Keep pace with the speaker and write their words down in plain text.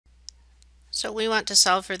So we want to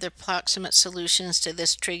solve for the approximate solutions to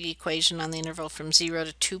this trig equation on the interval from 0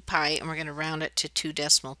 to 2 pi, and we're going to round it to 2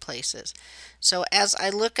 decimal places. So as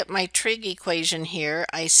I look at my trig equation here,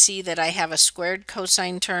 I see that I have a squared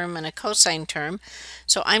cosine term and a cosine term.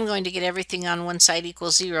 So I'm going to get everything on one side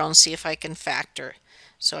equals 0 and see if I can factor.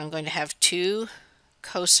 So I'm going to have 2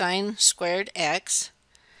 cosine squared x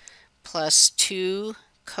plus 2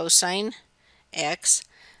 cosine x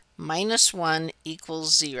minus 1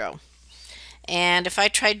 equals 0. And if I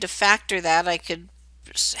tried to factor that, I could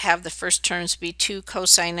have the first terms be 2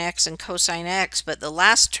 cosine x and cosine x, but the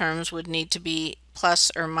last terms would need to be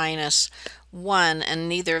plus or minus 1, and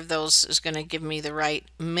neither of those is going to give me the right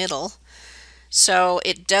middle. So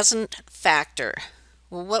it doesn't factor.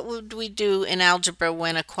 Well, what would we do in algebra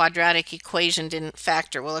when a quadratic equation didn't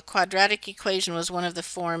factor? Well, a quadratic equation was one of the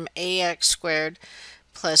form ax squared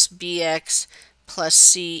plus bx plus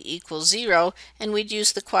c equals 0, and we'd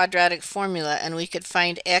use the quadratic formula, and we could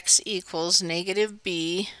find x equals negative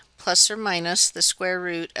b plus or minus the square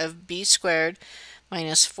root of b squared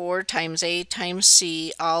minus 4 times a times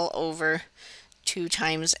c all over 2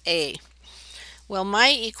 times a. Well, my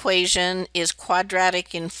equation is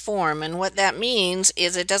quadratic in form, and what that means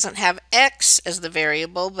is it doesn't have x as the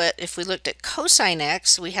variable, but if we looked at cosine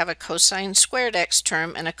x, we have a cosine squared x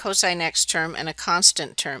term and a cosine x term and a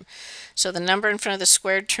constant term. So the number in front of the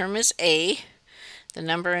squared term is a, the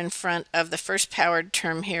number in front of the first powered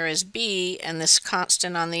term here is b, and this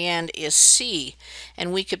constant on the end is c.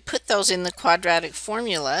 And we could put those in the quadratic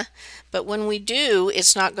formula, but when we do,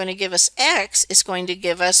 it's not going to give us x, it's going to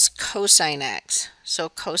give us cosine x. So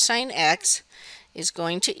cosine x is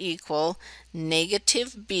going to equal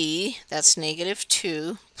negative b, that's negative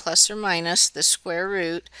 2, plus or minus the square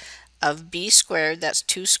root of b squared, that's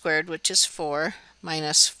 2 squared, which is 4,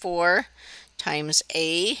 minus 4 times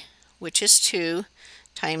a, which is 2,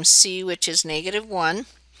 times c, which is negative 1,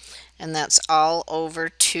 and that's all over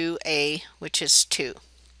 2a, which is 2.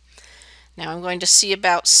 Now I'm going to see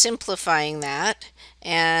about simplifying that,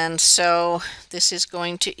 and so this is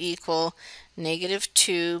going to equal negative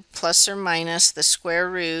 2 plus or minus the square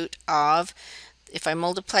root of, if I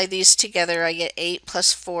multiply these together, I get 8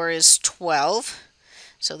 plus 4 is 12.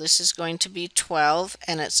 So this is going to be 12,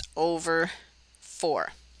 and it's over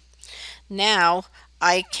 4. Now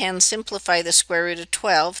I can simplify the square root of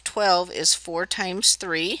 12. 12 is 4 times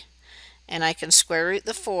 3, and I can square root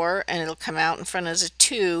the 4, and it'll come out in front as a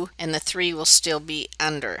 2, and the 3 will still be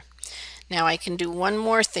under. Now I can do one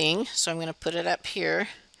more thing, so I'm going to put it up here.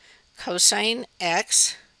 Cosine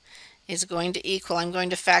x is going to equal, I'm going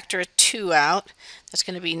to factor a 2 out. That's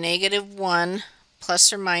going to be negative 1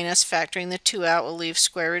 plus or minus, factoring the 2 out will leave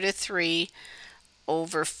square root of 3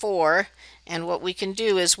 over 4. And what we can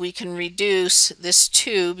do is we can reduce this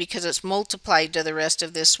 2 because it's multiplied to the rest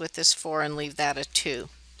of this with this 4 and leave that a 2.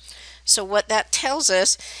 So what that tells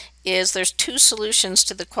us is there's two solutions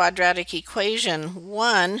to the quadratic equation.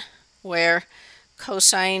 One where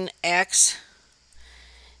cosine x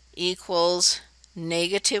equals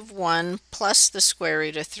negative 1 plus the square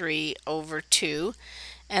root of 3 over 2,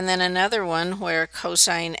 and then another one where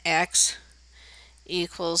cosine x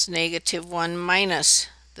equals negative 1 minus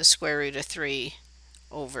the square root of 3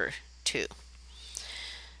 over 2.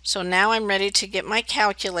 So now I'm ready to get my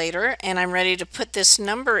calculator, and I'm ready to put this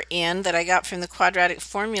number in that I got from the quadratic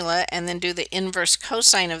formula and then do the inverse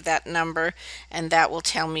cosine of that number, and that will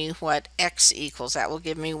tell me what x equals. That will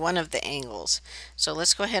give me one of the angles. So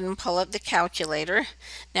let's go ahead and pull up the calculator.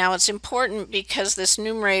 Now it's important because this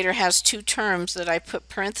numerator has two terms that I put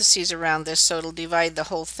parentheses around this, so it'll divide the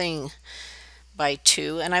whole thing by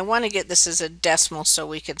 2, and I want to get this as a decimal so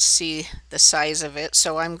we could see the size of it.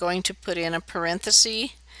 So I'm going to put in a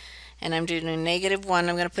parenthesis, and I'm doing a negative 1.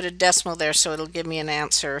 I'm going to put a decimal there so it'll give me an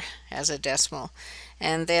answer as a decimal.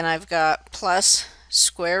 And then I've got plus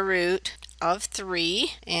square root of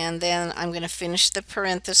 3, and then I'm going to finish the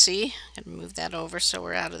parenthesis and move that over so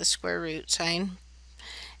we're out of the square root sign,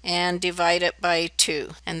 and divide it by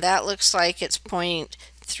 2. And that looks like it's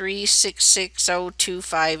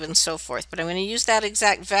 0.366025 and so forth. But I'm going to use that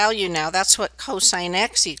exact value now. That's what cosine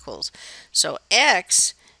x equals. So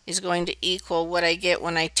x is going to equal what I get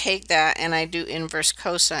when I take that and I do inverse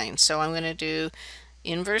cosine. So I'm going to do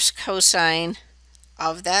inverse cosine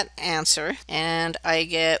of that answer, and I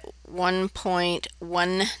get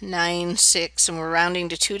 1.196, and we're rounding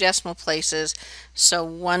to 2 decimal places, so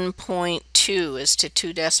 1.2 is to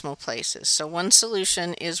 2 decimal places. So one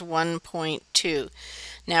solution is 1.2.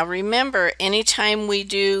 Now remember, anytime we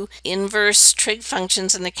do inverse trig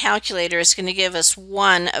functions in the calculator, it's going to give us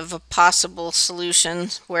one of a possible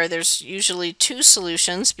solution, where there's usually 2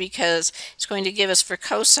 solutions, because it's going to give us for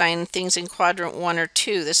cosine things in quadrant 1 or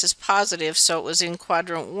 2. This is positive, so it was in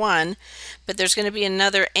quadrant 1, but there's going to be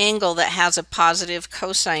another angle that has a positive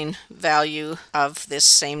cosine value of this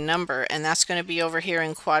same number, and that's going to be over here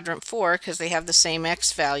in quadrant 4, because they have the same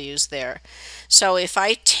x values there. So if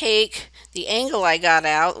I take the angle I got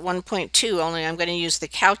out, 1.2, only I'm going to use the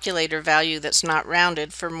calculator value that's not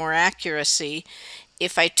rounded for more accuracy.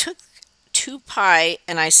 If I took 2 pi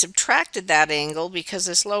and I subtracted that angle, because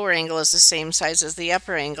this lower angle is the same size as the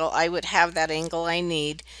upper angle, I would have that angle I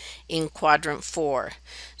need in quadrant 4.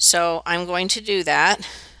 So I'm going to do that.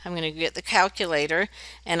 I'm going to get the calculator,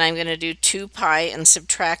 and I'm going to do 2 pi and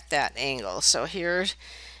subtract that angle. So here's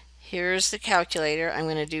the calculator. I'm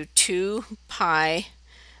going to do 2 pi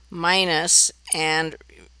minus, and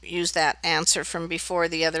use that answer from before,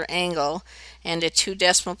 the other angle, and at 2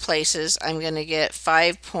 decimal places I'm going to get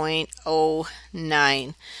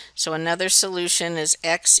 5.09. So another solution is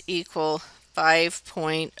x equal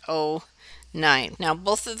 5.09. Now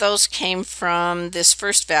both of those came from this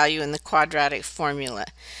first value in the quadratic formula.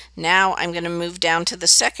 Now I'm going to move down to the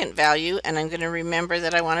second value, and I'm going to remember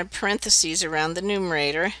that I wanted parentheses around the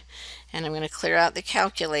numerator, and I'm going to clear out the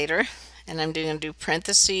calculator, and I'm going to do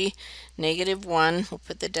parenthesis -1, we'll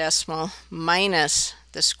put the decimal, minus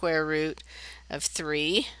the square root of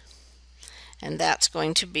 3, and that's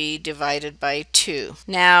going to be divided by 2.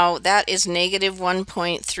 Now that is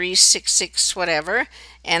 -1.366 whatever,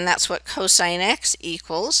 and that's what cosine x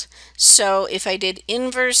equals. So if I did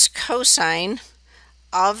inverse cosine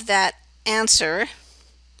of that answer,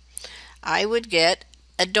 I would get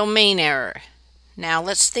a domain error. Now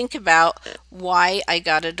let's think about why I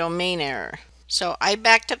got a domain error. So I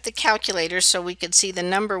backed up the calculator so we could see the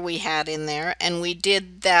number we had in there, and we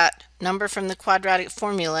did that number from the quadratic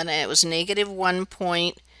formula, and it was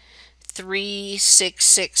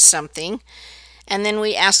 -1.366 something. And then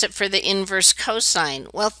we asked it for the inverse cosine.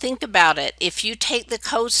 Well, think about it. If you take the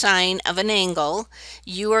cosine of an angle,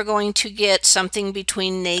 you are going to get something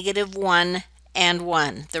between -1 and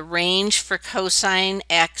 1. The range for cosine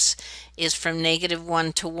x is from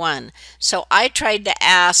 -1 to 1. So I tried to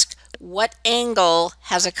ask what angle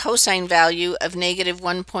has a cosine value of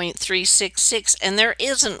 -1.366, and there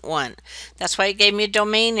isn't one. That's why it gave me a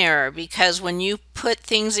domain error, because when you put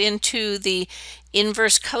things into the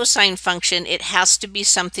inverse cosine function, it has to be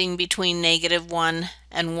something between -1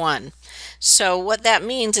 and 1. So what that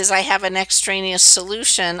means is I have an extraneous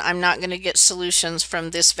solution. I'm not going to get solutions from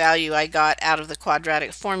this value I got out of the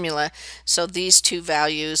quadratic formula. So these 2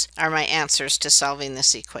 values are my answers to solving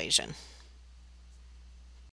this equation.